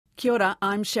Kia ora,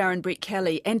 I'm Sharon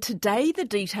Brett-Kelly, and today The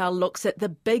Detail looks at the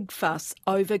big fuss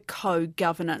over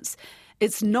co-governance.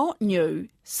 It's not new,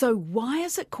 so why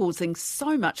is it causing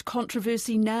so much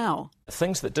controversy now?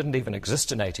 Things that didn't even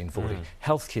exist in 1840,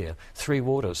 healthcare, three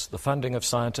waters, the funding of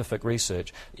scientific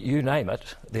research, you name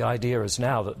it, the idea is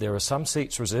now that there are some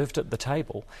seats reserved at the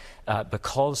table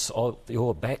because of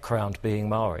your background being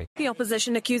Māori. The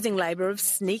opposition accusing Labour of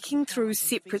sneaking through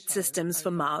separate systems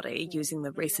for Māori, using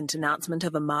the recent announcement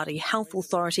of a Māori health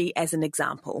authority as an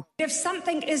example. If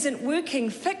something isn't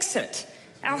working, fix it.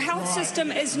 Our health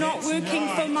system is not working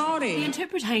for Māori. The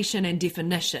interpretation and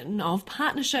definition of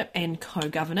partnership and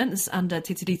co-governance under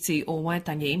Te Tiriti o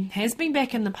Waitangi has been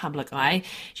back in the public eye,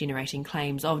 generating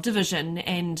claims of division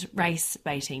and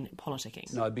race-baiting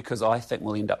politicking. No, because I think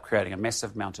we'll end up creating a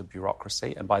massive amount of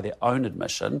bureaucracy, and by their own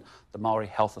admission, the Māori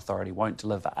Health Authority won't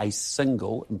deliver a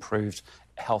single improved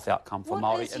health outcome for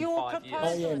Māori in 5 years.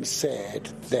 I am sad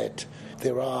that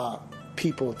there are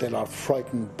people that are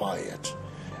frightened by it.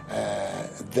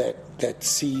 That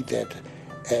see that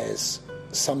as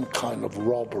some kind of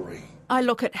robbery. I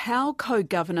look at how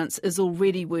co-governance is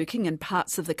already working in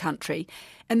parts of the country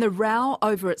and the row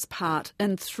over its part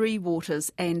in three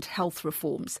waters and health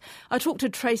reforms. I talked to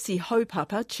Tracy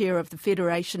Haupapa, chair of the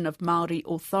Federation of Māori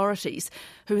Authorities,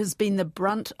 who has been the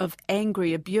brunt of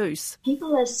angry abuse.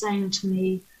 People are saying to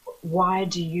me, why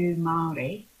do you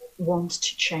Māori want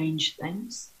to change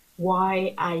things?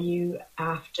 Why are you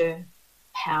after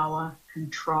power,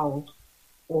 control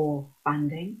or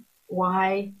funding?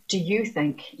 Why do you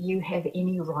think you have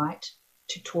any right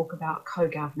to talk about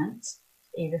co-governance,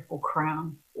 either for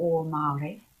Crown or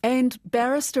Māori? And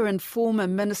barrister and former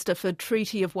Minister for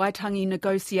Treaty of Waitangi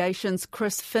negotiations,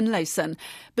 Chris Finlayson,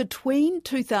 between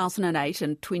 2008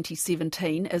 and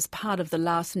 2017, as part of the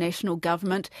last National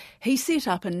Government, he set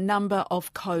up a number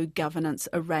of co-governance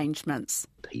arrangements.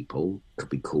 People could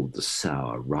be called the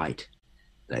sour right.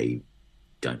 They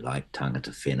don't like tangata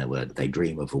whenua. They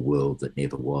dream of a world that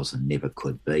never was and never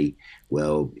could be.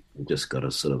 Well, we've just got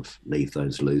to sort of leave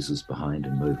those losers behind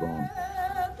and move on.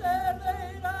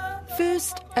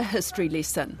 First, a history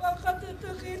lesson.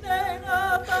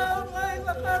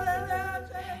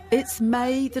 It's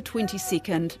May the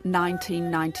 22nd,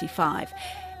 1995,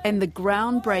 and the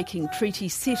groundbreaking treaty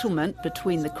settlement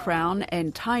between the Crown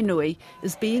and Tainui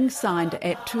is being signed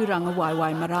at Tūranga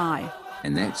Waewae Marae.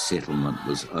 And that settlement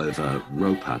was over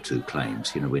Raupatu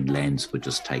claims, when lands were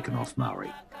just taken off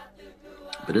Māori.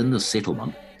 But in the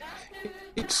settlement,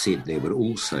 it said there would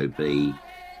also be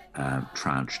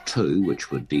Tranche 2, which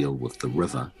would deal with the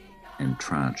river, and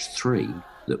Tranche 3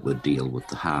 that would deal with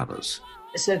the harbours.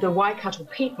 So the Waikato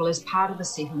people, as part of the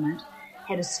settlement,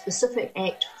 had a specific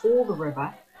act for the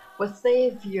river with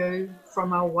their view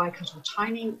from a Waikato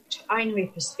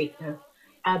Tainui perspective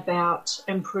about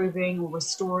improving or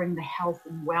restoring the health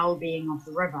and well-being of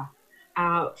the river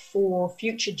for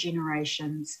future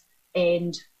generations.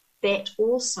 And that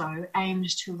also aimed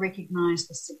to recognise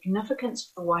the significance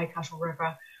of the Waikato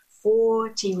River for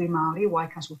Tiwi Māori,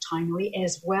 Waikato Tainui,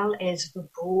 as well as the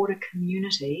broader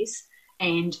communities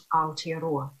and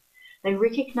Aotearoa. They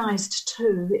recognised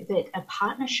too that a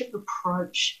partnership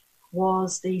approach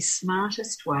was the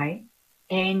smartest way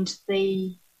and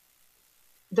the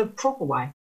proper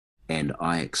way. And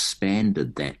I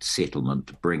expanded that settlement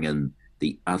to bring in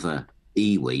the other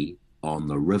iwi on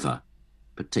the river,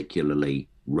 particularly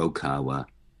Rokawa,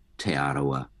 Te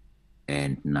Arawa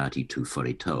and Ngāti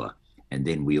Tūwharetoa. And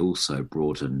then we also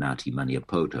brought in Ngāti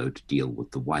Maniapoto to deal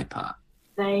with the Waipa.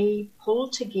 They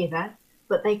pulled together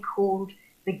what they called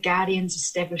the Guardians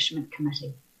Establishment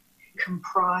Committee,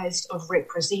 comprised of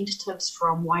representatives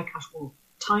from Waikato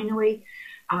Tainui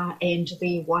and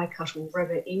the Waikato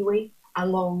River iwi,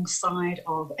 alongside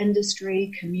of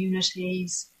industry,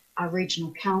 communities,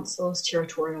 regional councils,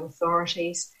 territorial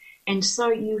authorities. And so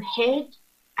you had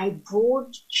a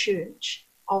broad church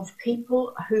of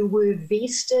people who were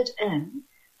vested in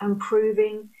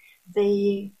improving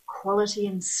the quality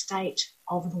and state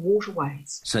of the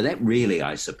waterways. So that really,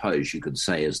 I suppose you could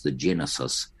say, is the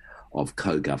genesis of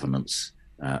co-governance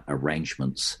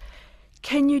arrangements.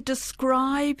 Can you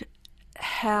describe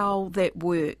how that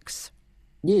works?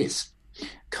 Yes.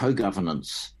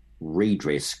 Co-governance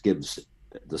redress gives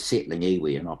the settling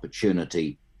iwi an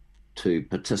opportunity to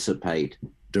participate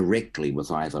directly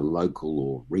with either local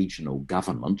or regional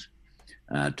government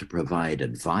to provide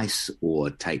advice or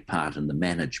take part in the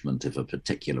management of a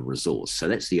particular resource. So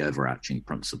that's the overarching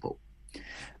principle.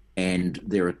 And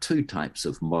there are two types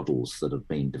of models that have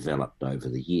been developed over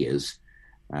the years.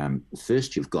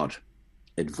 First, you've got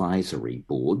advisory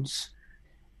boards,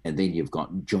 and then you've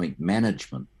got joint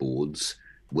management boards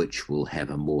which will have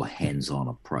a more hands-on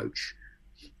approach.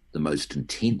 The most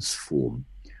intense form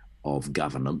of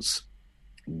governance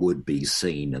would be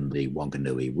seen in the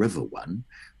Wanganui River one,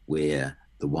 where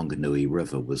the Wanganui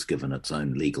River was given its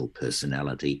own legal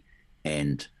personality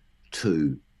and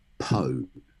 2 po,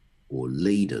 or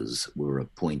leaders, were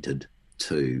appointed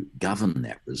to govern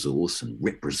that resource and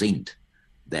represent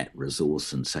that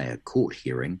resource in, say, a court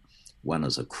hearing. One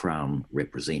is a Crown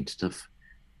representative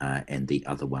and the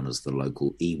other one is the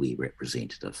local iwi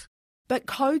representative. But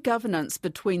co-governance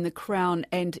between the Crown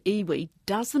and iwi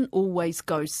doesn't always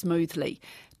go smoothly.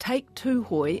 Take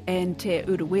Tūhoe and Te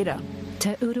Urewera.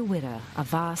 Te Urewera, a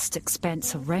vast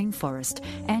expanse of rainforest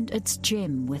and its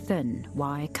gem within,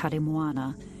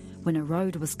 Waikaremoana. When a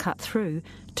road was cut through,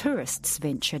 tourists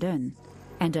ventured in.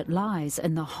 And it lies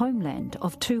in the homeland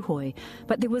of Tūhoe,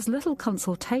 but there was little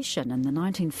consultation in the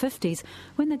 1950s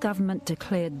when the government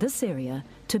declared this area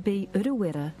to be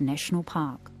Urewera National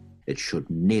Park. It should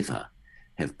never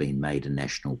have been made a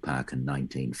national park in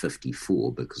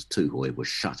 1954 because Tūhoe was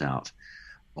shut out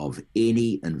of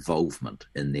any involvement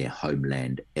in their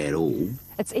homeland at all.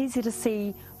 It's easy to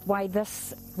see why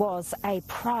this was a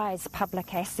prized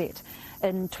public asset.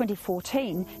 In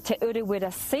 2014, Te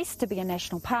Urewera ceased to be a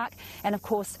national park, and of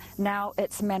course now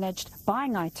it's managed by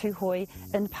Ngai Tūhoe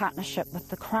in partnership with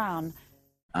the Crown.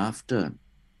 After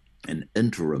an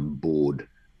interim board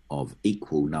of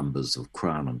equal numbers of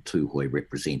Crown and Tūhoe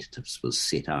representatives was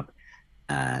set up,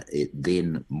 it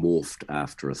then morphed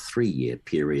after a 3-year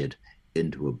period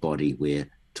into a body where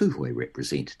Tūhoe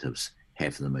representatives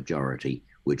have the majority,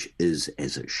 which is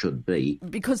as it should be.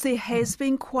 Because there has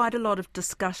been quite a lot of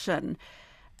discussion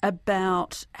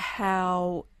about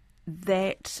how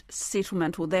that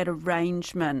settlement or that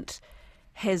arrangement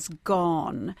has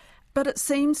gone. But it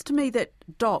seems to me that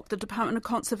DOC, the Department of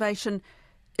Conservation,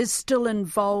 is still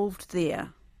involved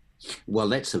there. Well,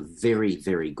 that's a very,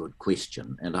 very good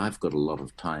question, and I've got a lot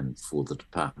of time for the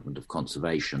Department of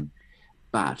Conservation,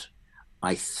 but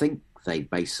I think they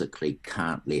basically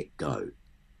can't let go,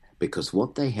 because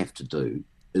what they have to do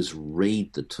is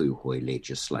read the Tūhoe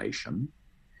legislation,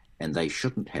 and they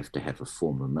shouldn't have to have a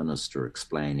former minister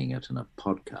explaining it in a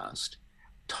podcast.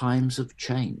 Times have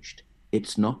changed.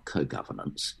 It's not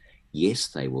co-governance. Yes,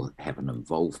 they will have an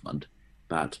involvement,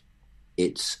 but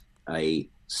it's a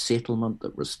settlement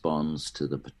that responds to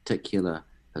the particular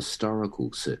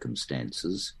historical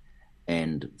circumstances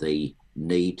and the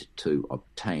need to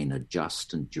obtain a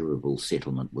just and durable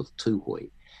settlement with Tūhoe.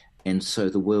 And so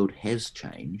the world has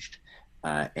changed,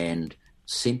 and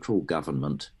central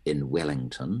government in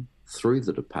Wellington, through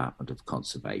the Department of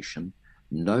Conservation,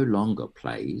 no longer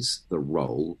plays the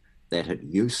role that it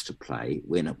used to play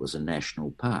when it was a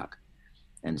national park.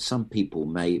 And some people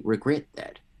may regret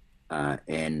that.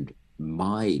 And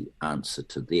my answer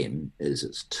to them is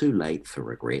it's too late for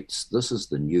regrets. This is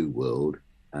the new world.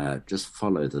 Just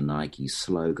follow the Nike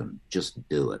slogan. Just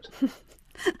do it.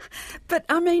 But,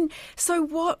 I mean, so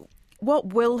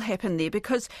what will happen there?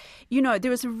 Because, you know, there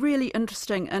was a really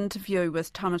interesting interview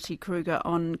with Tamati Kruger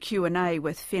on Q&A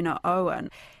with Whena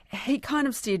Owen. He kind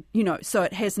of said, you know, so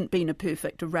it hasn't been a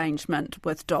perfect arrangement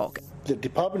with DOC. The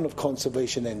Department of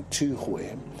Conservation and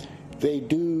Tūhoe, they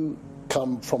do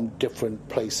come from different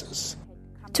places.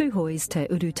 Tūhoe's Te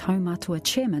Uru Taumatua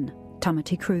chairman,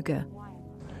 Tamati Kruger.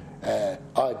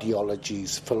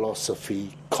 Ideologies,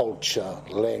 philosophy, culture,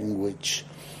 language,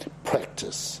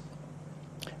 practice.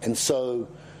 And so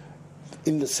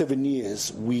in the 7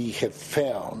 years, we have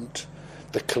found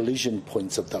the collision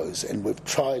points of those, and we've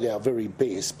tried our very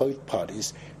best, both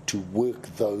parties, to work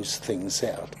those things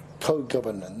out.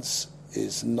 Co-governance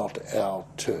is not our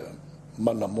term.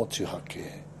 Mana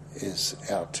motuhake is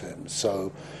our term.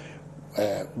 So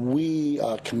we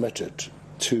are committed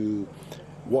to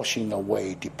washing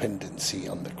away dependency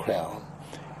on the Crown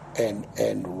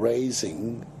and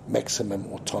raising maximum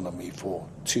autonomy for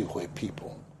Tūhoe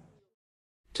people.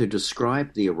 To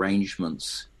describe the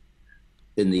arrangements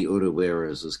in the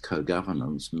Ureweras as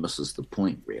co-governance misses the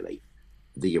point, really.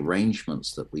 The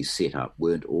arrangements that we set up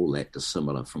weren't all that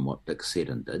dissimilar from what Dick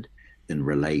Seddon did in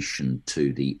relation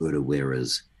to the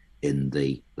Ureweras in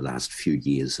the last few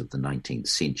years of the 19th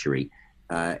century,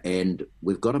 and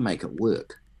we've got to make it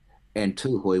work. And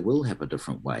Tūhoe will have a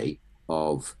different way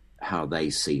of how they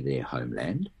see their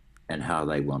homeland and how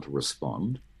they want to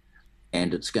respond,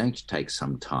 and it's going to take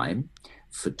some time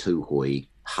for Tūhoe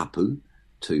hapu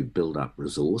to build up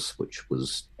resource, which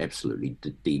was absolutely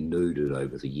denuded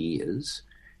over the years.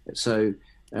 So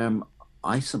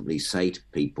I simply say to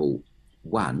people,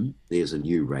 1, there's a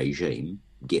new regime,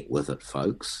 get with it,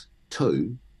 folks.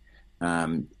 2,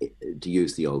 to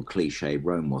use the old cliche,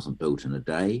 Rome wasn't built in a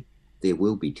day. there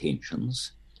will be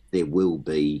tensions, there will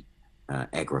be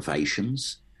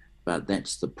aggravations, but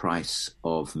that's the price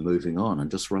of moving on and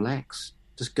just relax.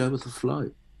 Just go with the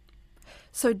flow.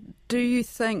 So do you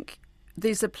think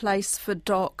there's a place for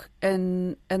DOC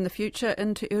in the future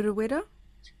in Te Urewera?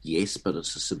 Yes, but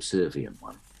it's a subservient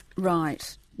one.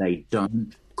 Right. They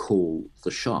don't call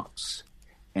the shots,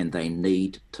 and they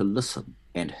need to listen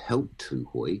and help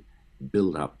Tūhoe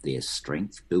build up their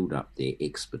strength, build up their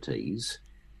expertise,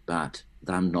 but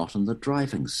they're not in the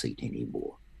driving seat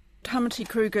anymore. Tamati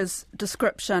Kruger's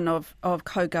description of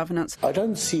co-governance. I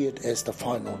don't see it as the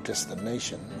final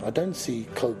destination. I don't see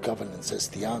co-governance as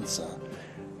the answer,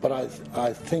 but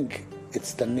I think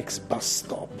it's the next bus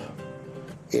stop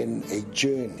in a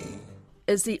journey.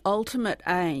 Is the ultimate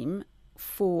aim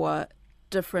for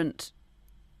different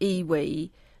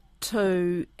iwi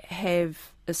to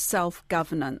have a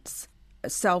self-governance,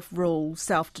 a self-rule,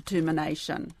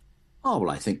 self-determination? Oh,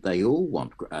 well, I think they all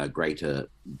want greater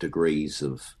degrees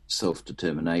of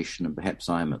self-determination, and perhaps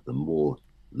I'm at the more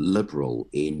liberal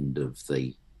end of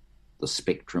the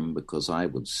spectrum, because I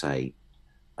would say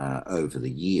over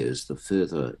the years, the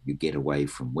further you get away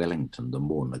from Wellington, the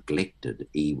more neglected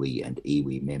iwi and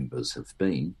iwi members have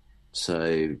been.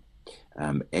 So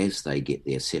as they get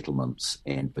their settlements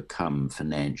and become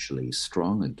financially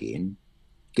strong again,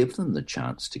 give them the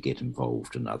chance to get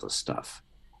involved in other stuff.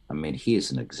 I mean,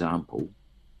 here's an example.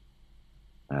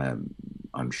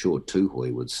 I'm sure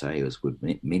Tūhoe would say, as would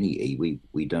many iwi,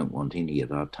 we don't want any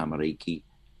of our tamariki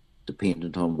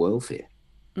dependent on welfare.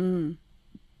 Mm.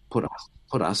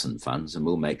 Put us in funds and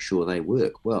we'll make sure they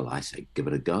work. Well, I say give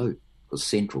it a go, because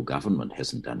central government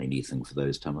hasn't done anything for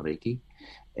those tamariki.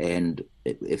 And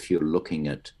if you're looking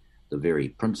at the very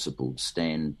principled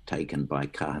stand taken by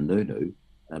Kahanunu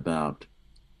about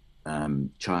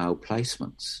child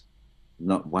placements,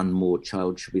 not one more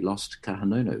child should be lost to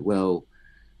Kahanunu. Well,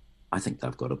 I think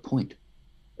they've got a point.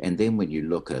 And then when you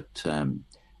look at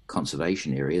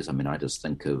conservation areas, I mean, I just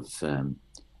think of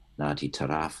Ngāti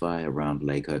Tarawhai around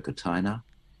Lake Okataina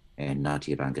and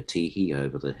Ngāti Rangatihi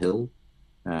over the hill.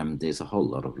 There's a whole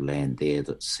lot of land there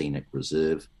that's scenic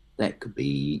reserve that could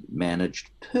be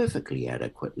managed perfectly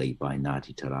adequately by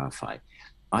Ngāti Tarawhai.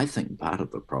 I think part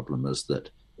of the problem is that,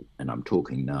 and I'm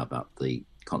talking now about the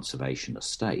conservation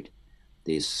estate,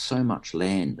 there's so much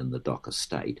land in the DOC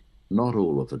estate, not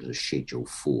all of it is Schedule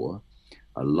 4.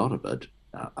 A lot of it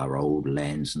are old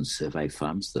lands and survey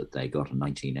farms that they got in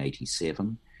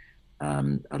 1987.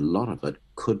 A lot of it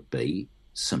could be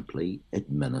simply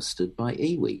administered by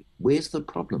iwi. Where's the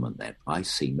problem in that? I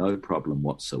see no problem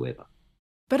whatsoever.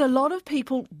 But a lot of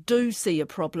people do see a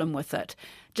problem with it.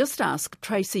 Just ask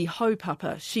Tracy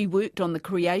Haupapa. She worked on the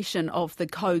creation of the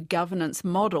co-governance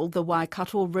model, the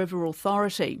Waikato River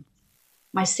Authority.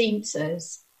 My sense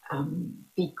is,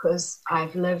 because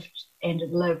I've lived and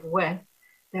live with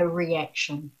the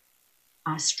reaction,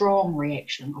 a strong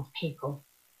reaction of people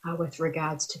with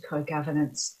regards to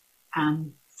co-governance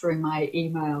through my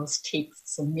emails,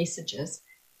 texts and messages,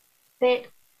 that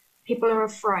people are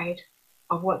afraid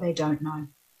of what they don't know.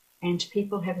 And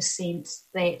people have a sense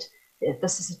that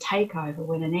this is a takeover,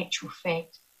 when in actual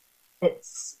fact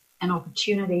it's an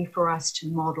opportunity for us to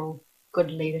model good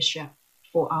leadership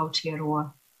for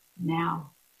Aotearoa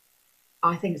now.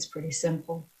 I think it's pretty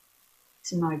simple.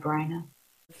 It's a no-brainer.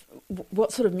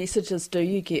 What sort of messages do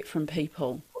you get from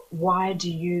people? Why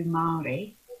do you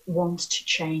Māori want to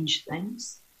change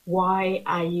things? Why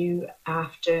are you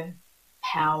after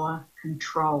power,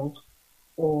 control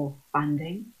or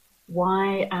funding?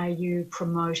 Why are you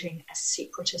promoting a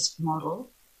separatist model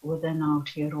within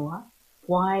Aotearoa?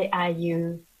 Why are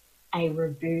you a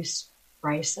reverse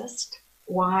racist?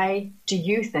 Why do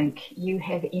you think you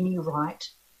have any right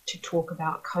to talk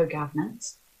about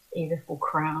co-governance, either for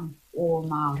Crown or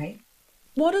Māori?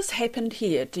 What has happened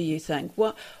here, do you think?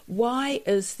 Why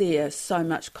is there so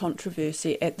much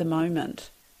controversy at the moment?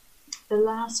 The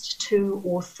last 2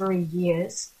 or 3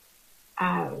 years,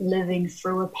 living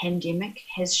through a pandemic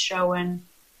has shown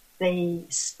the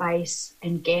space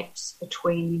and gaps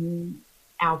between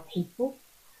our people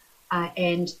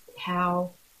and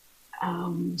how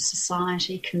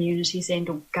society, communities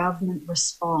and government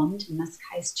respond, in this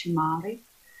case to Māori.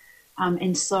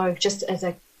 And so just as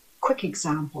a quick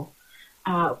example,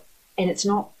 and it's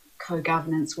not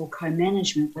co-governance or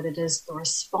co-management, but it is the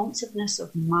responsiveness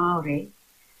of Māori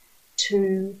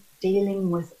to dealing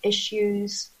with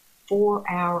issues for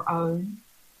our own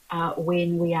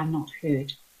when we are not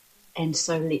heard. And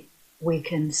so we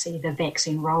can see the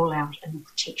vaccine rollout and the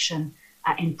protection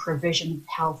and provision of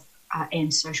health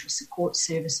and social support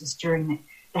services during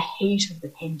the heat of the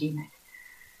pandemic.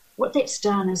 what that's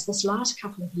done is this last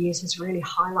couple of years has really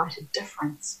highlighted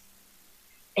difference.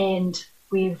 And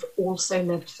we've also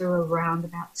lived through around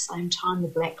about the same time the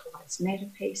Black Lives Matter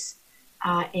piece,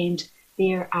 and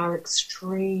there are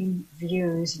extreme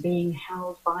views being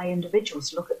held by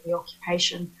individuals. Look at the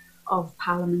occupation of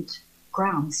Parliament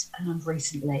grounds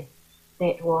recently.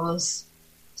 That was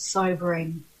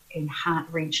sobering and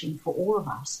heart-wrenching for all of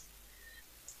us.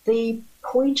 The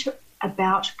point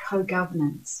about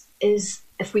co-governance is,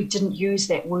 if we didn't use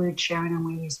that word, Sharon, and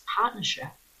we used partnership,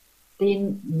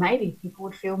 then maybe people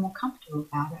would feel more comfortable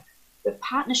about it. But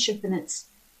partnership in its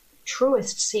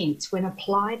truest sense, when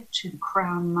applied to the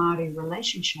Crown Māori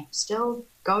relationship, still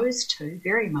goes to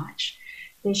very much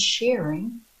the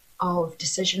sharing of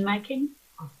decision-making,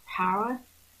 of power.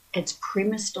 It's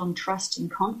premised on trust and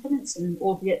confidence, and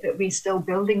albeit that we're still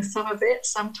building some of that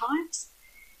sometimes.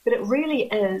 But it really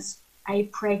is a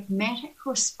pragmatic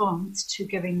response to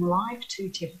giving life to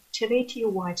Te Reti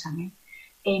o Waitangi.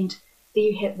 And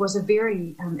there was a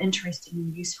very interesting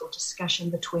and useful discussion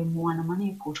between Moana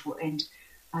Maniapoto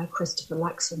and Christopher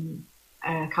Luxon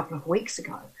a couple of weeks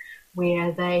ago,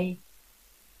 where they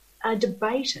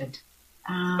debated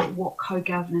what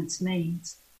co-governance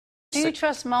means. Do you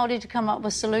trust Māori to come up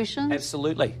with solutions?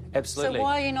 Absolutely. So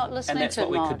why are you not listening to And that's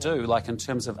what we could do, like in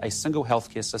terms of a single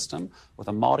healthcare system with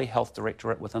a Māori Health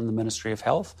Directorate within the Ministry of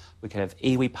Health. We could have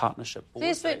iwi partnership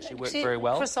boards that actually work very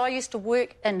well. Chris, I used to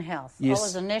work in health. Yes. I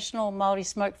was a national Māori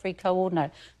smoke-free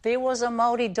coordinator. There was a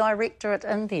Māori directorate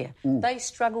in there. They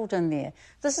struggled in there.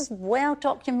 This is well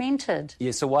documented.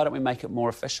 Yeah, so why don't we make it more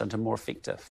efficient and more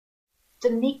effective?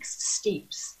 The next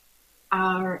steps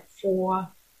are for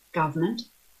government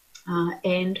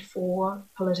and for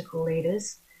political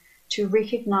leaders to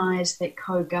recognise that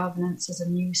co-governance is a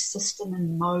new system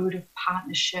and mode of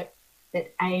partnership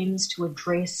that aims to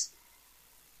address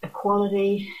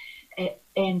equality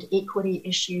and equity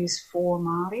issues for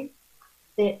Māori,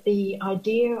 that the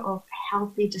idea of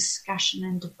healthy discussion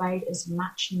and debate is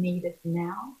much needed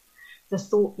now. The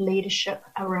thought leadership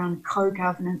around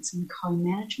co-governance and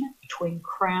co-management between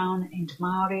Crown and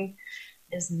Māori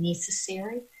is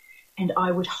necessary. And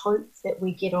I would hope that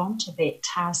we get onto that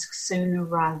task sooner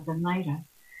rather than later,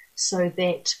 so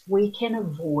that we can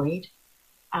avoid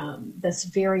this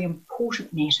very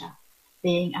important matter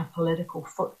being a political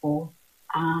football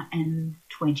in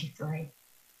 23.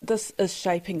 This is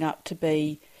shaping up to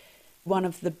be one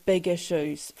of the big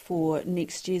issues for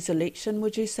next year's election,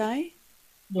 would you say?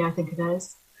 Yeah, I think it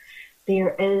is.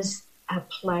 There is a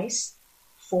place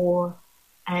for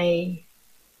a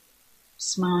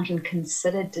smart and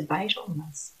considered debate on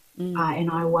this.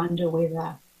 And I wonder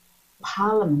whether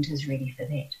Parliament is ready for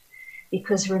that.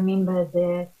 Because remember,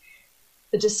 the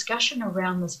discussion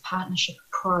around this partnership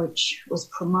approach was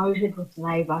promoted with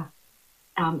Labour,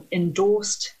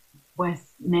 endorsed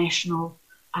with National,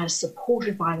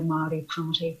 supported by the Māori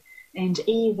Party, and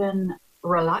even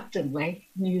reluctantly,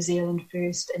 New Zealand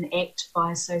First and ACT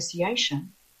by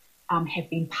association have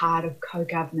been part of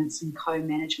co-governance and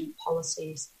co-management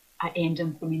policies and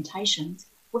implementations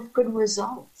with good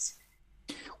results.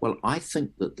 Well, I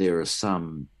think that there are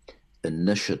some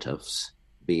initiatives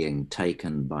being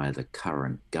taken by the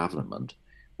current government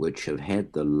which have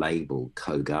had the label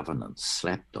co-governance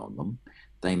slapped on them.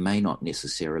 They may not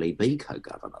necessarily be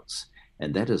co-governance.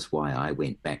 And that is why I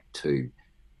went back to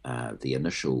the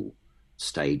initial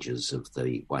stages of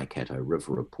the Waikato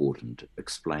River Report and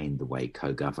explained the way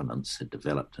co-governance had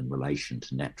developed in relation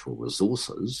to natural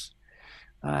resources.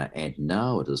 And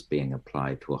now it is being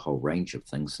applied to a whole range of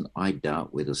things, and I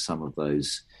doubt whether some of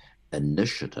those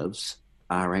initiatives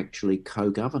are actually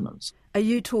co-governance. Are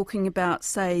you talking about,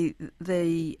 say,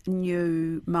 the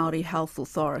new Māori Health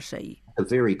Authority? A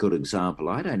very good example.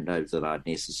 I don't know that I'd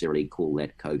necessarily call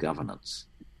that co-governance.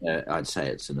 I'd say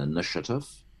it's an initiative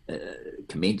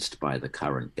commenced by the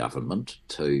current government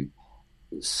to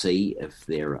see if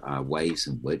there are ways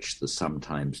in which the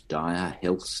sometimes dire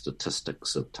health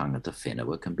statistics of tangata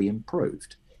whenua can be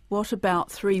improved. What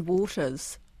about Three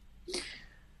Waters?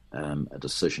 A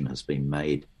decision has been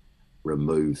made,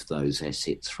 remove those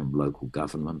assets from local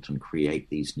government and create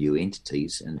these new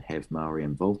entities and have Māori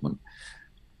involvement.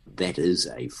 That is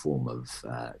a form of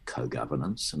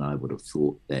co-governance, and I would have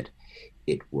thought that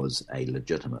it was a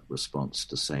legitimate response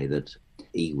to say that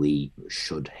iwi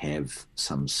should have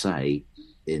some say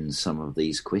in some of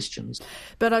these questions.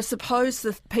 But I suppose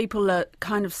that people are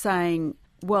kind of saying,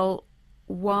 well,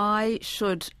 why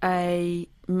should a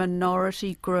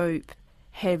minority group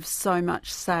have so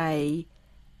much say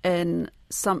in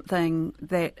something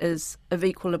that is of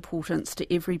equal importance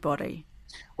to everybody?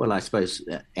 Well, I suppose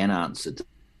an answer to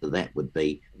that would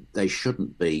be they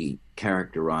shouldn't be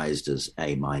characterised as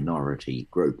a minority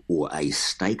group or a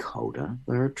stakeholder,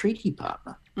 they're a treaty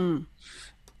partner.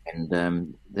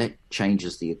 And that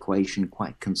changes the equation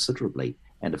quite considerably.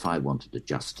 And if I wanted a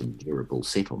just and durable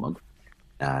settlement,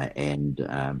 and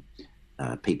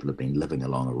people have been living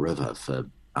along a river for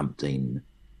umpteen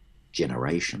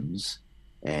generations,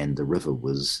 and the river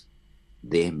was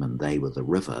them and they were the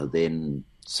river, then,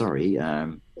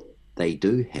 they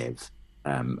do have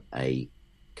a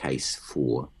case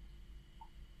for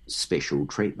special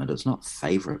treatment. It's not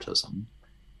favouritism,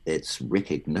 it's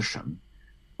recognition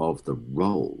of the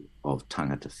role of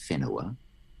tangata whenua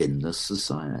in this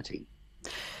society.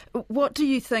 What do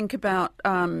you think about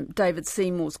David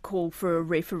Seymour's call for a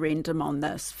referendum on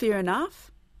this? Fair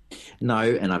enough? No,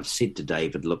 and I've said to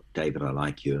David, look, David, I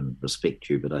like you and respect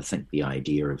you, but I think the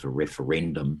idea of a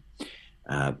referendum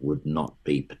would not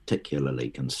be particularly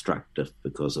constructive,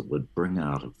 because it would bring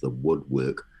out of the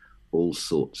woodwork all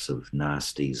sorts of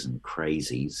nasties and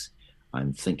crazies.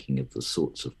 I'm thinking of the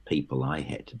sorts of people I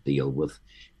had to deal with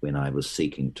when I was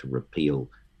seeking to repeal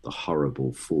the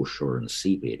horrible foreshore and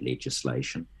seabed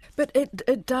legislation. But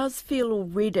it does feel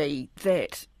already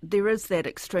that there is that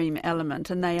extreme element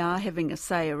and they are having a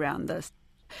say around this.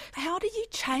 How do you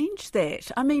change that?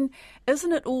 I mean,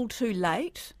 isn't it all too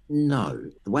late? No.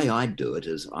 The way I do it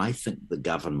is I think the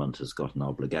government has got an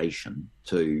obligation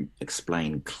to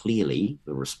explain clearly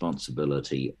the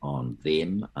responsibility on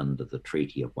them under the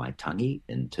Treaty of Waitangi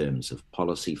in terms of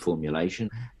policy formulation.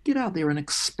 Get out there and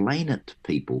explain it to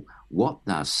people what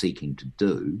they're seeking to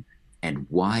do and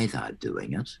why they're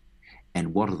doing it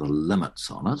and what are the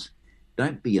limits on it.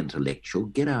 Don't be intellectual.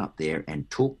 Get out there and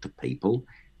talk to people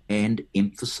and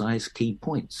emphasise key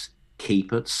points.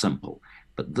 Keep it simple.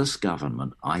 But this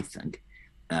government, I think,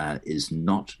 is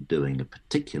not doing a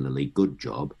particularly good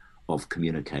job of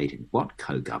communicating what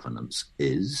co-governance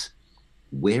is,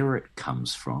 where it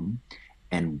comes from,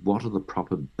 and what are the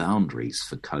proper boundaries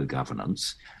for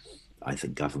co-governance. I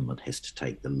think government has to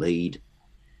take the lead.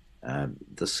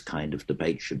 This kind of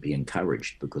debate should be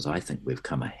encouraged, because I think we've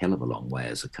come a hell of a long way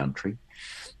as a country.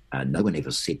 No one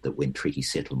ever said that when treaty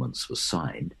settlements were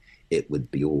signed, it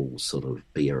would be all sort of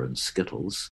beer and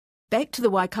skittles. Back to the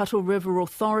Waikato River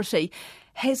Authority.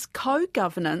 Has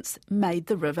co-governance made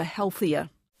the river healthier?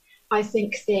 I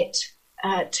think that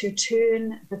to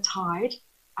turn the tide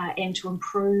and to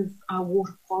improve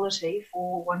water quality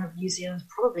for one of New Zealand's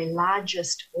probably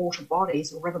largest water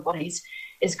bodies or river bodies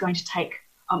is going to take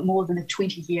more than a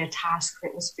 20-year task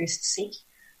that was first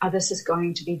set. This is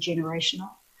going to be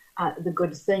generational. The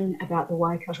good thing about the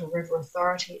Waikato River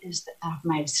Authority is that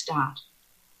they've made a start,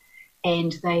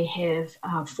 and they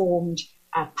have formed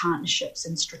partnerships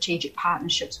and strategic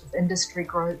partnerships with industry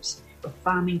groups, with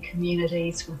farming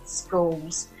communities, with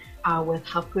schools, with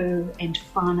hapu and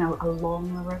whānau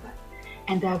along the river.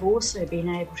 And they've also been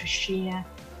able to share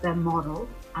their model,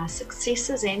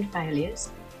 successes and failures,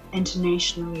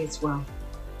 internationally as well.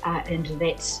 And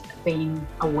that's been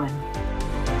a win.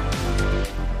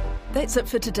 That's it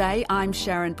for today. I'm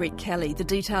Sharon Brett-Kelly. The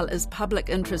Detail is public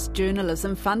interest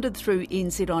journalism funded through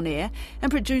NZ On Air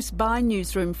and produced by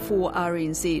Newsroom for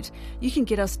RNZ. You can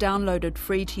get us downloaded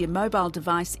free to your mobile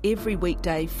device every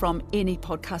weekday from any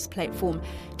podcast platform.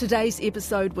 Today's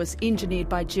episode was engineered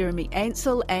by Jeremy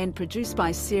Ansell and produced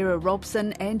by Sarah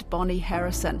Robson and Bonnie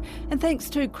Harrison. And thanks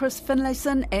to Chris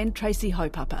Finlayson and Tracy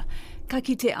Haupapa. Ka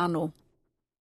kite anō.